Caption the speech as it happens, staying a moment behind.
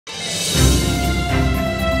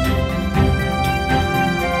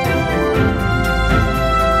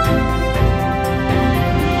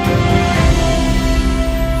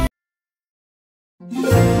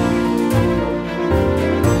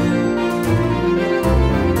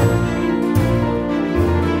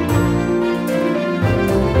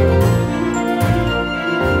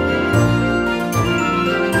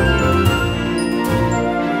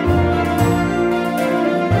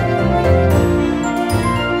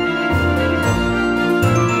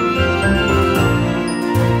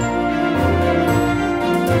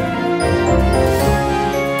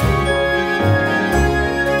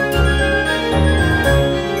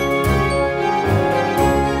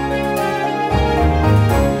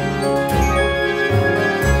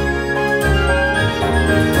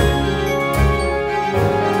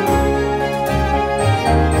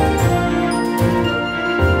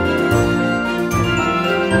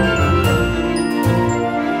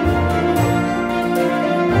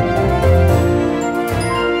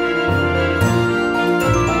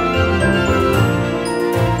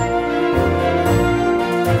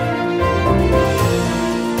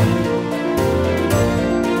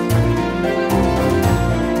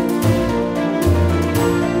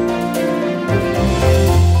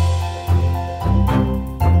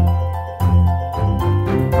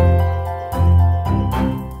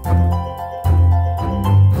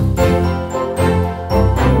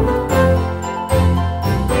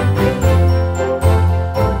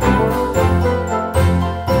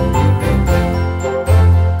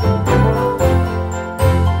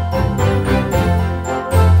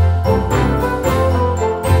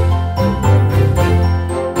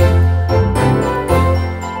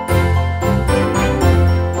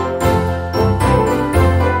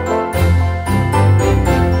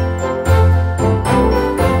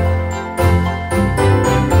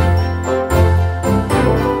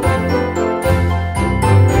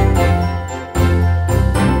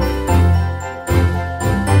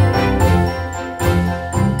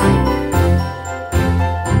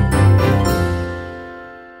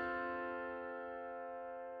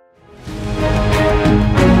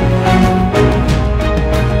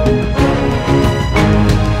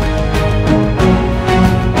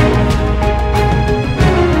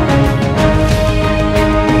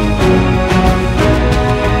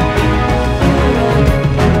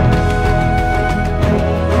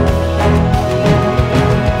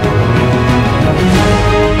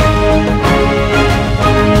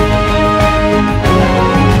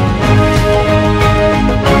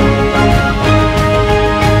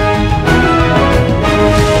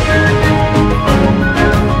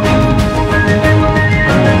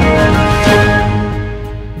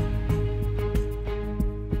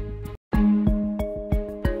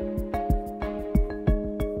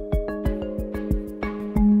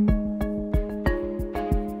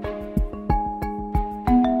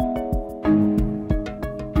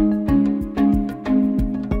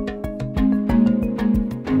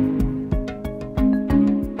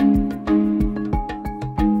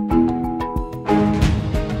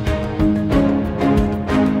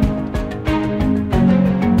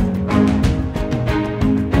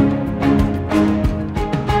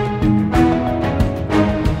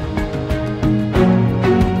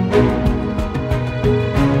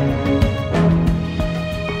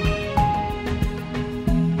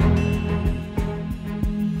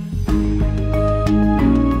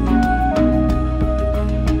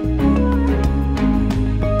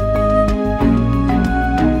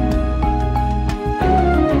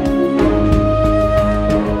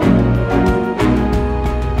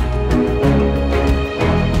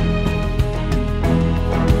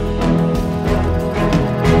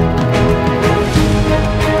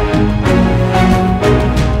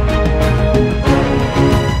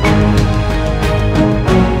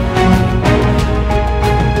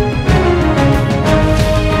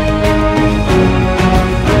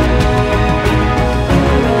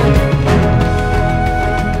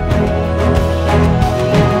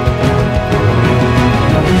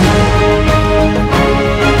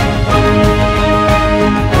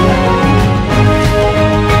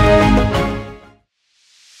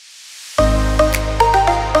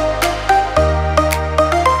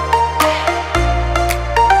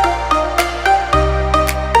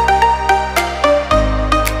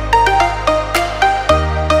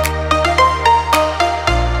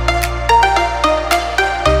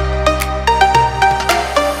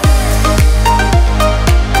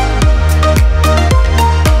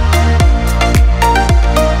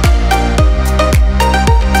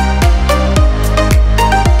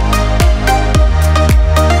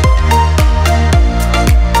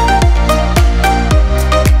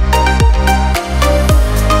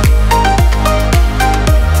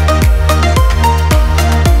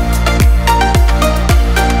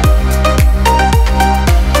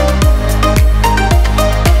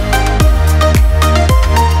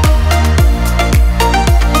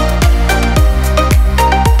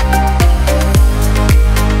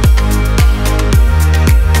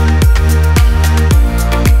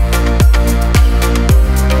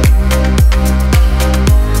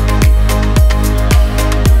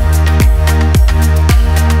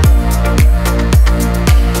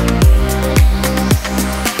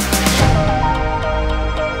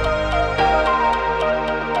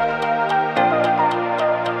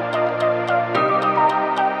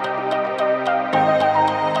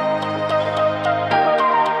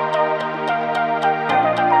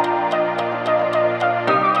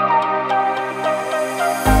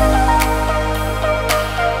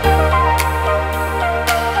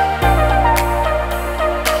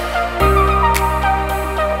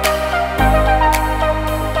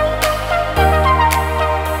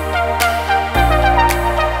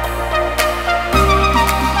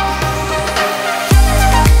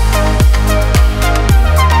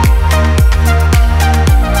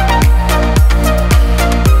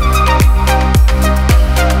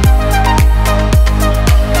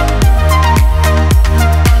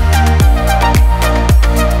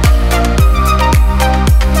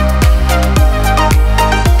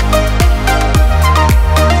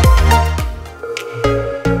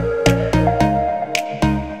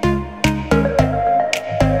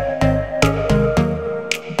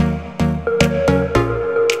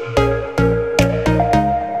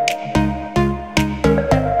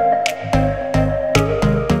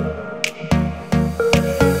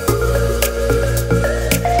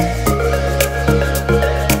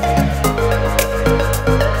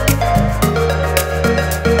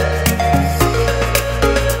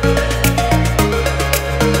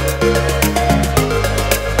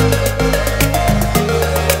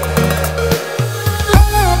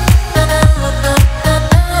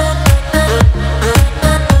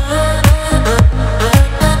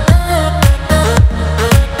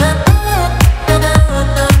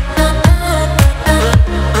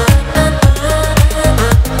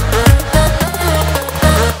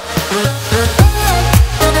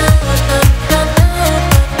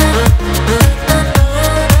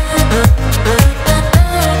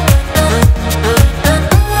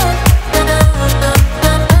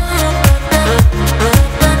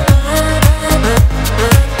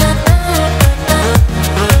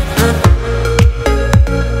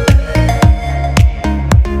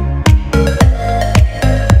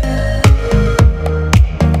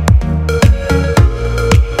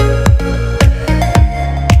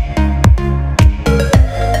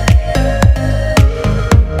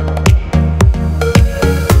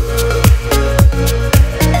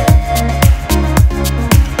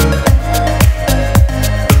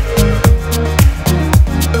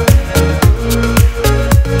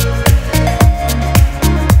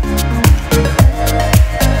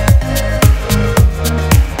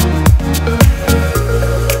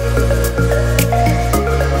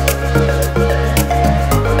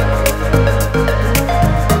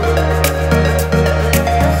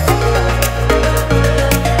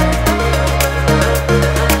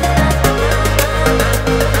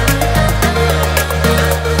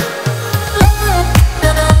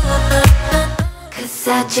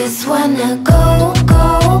just wanna go,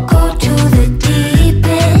 go, go to the deep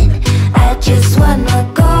end. I just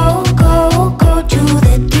wanna go, go, go to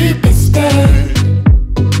the deepest end.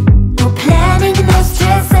 No planning, no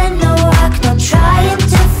stress and no work, no trying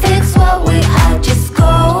to fix what we are. Just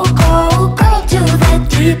go, go, go to the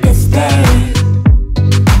deepest end.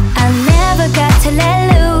 I never got to let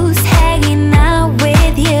loose, hanging out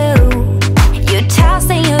with you. You tossed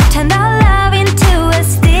and you turned our love into a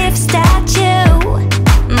stiff statue.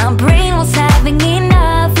 My brain was having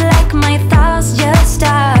enough, like my thoughts just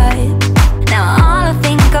died. Now all I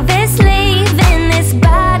think of is leaving this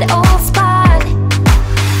bad old spot.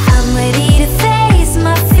 I'm ready to face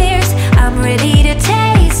my fears, I'm ready to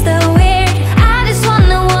taste the weird. I just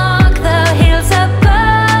wanna walk the hills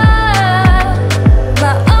above.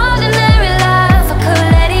 My ordinary life, I could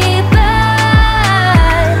let it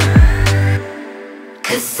burn.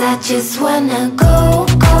 'Cause I just wanna go,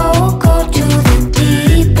 go, go to the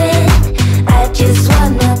deep end. I just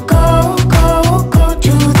wanna go, go, go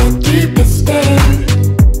to the deepest end.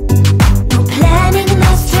 No planning,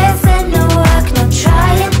 no stress and no work, no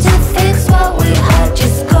trying to fix what we are.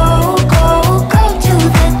 Just go, go, go to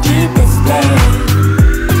the deepest end.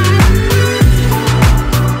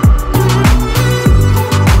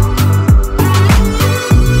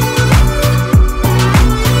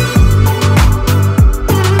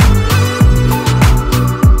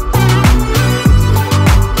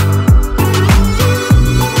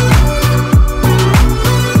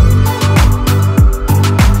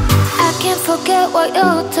 I can't forget what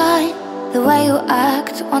you've done. The way you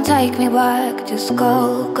act won't take me back. Just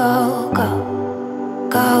go, go, go.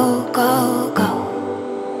 Go, go, go.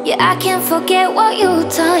 Yeah, I can't forget what you've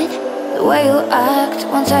done. The way you act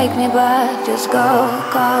won't take me back. Just go,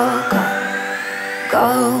 go, go. Go,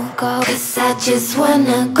 go. 'Cause I just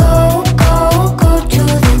wanna go,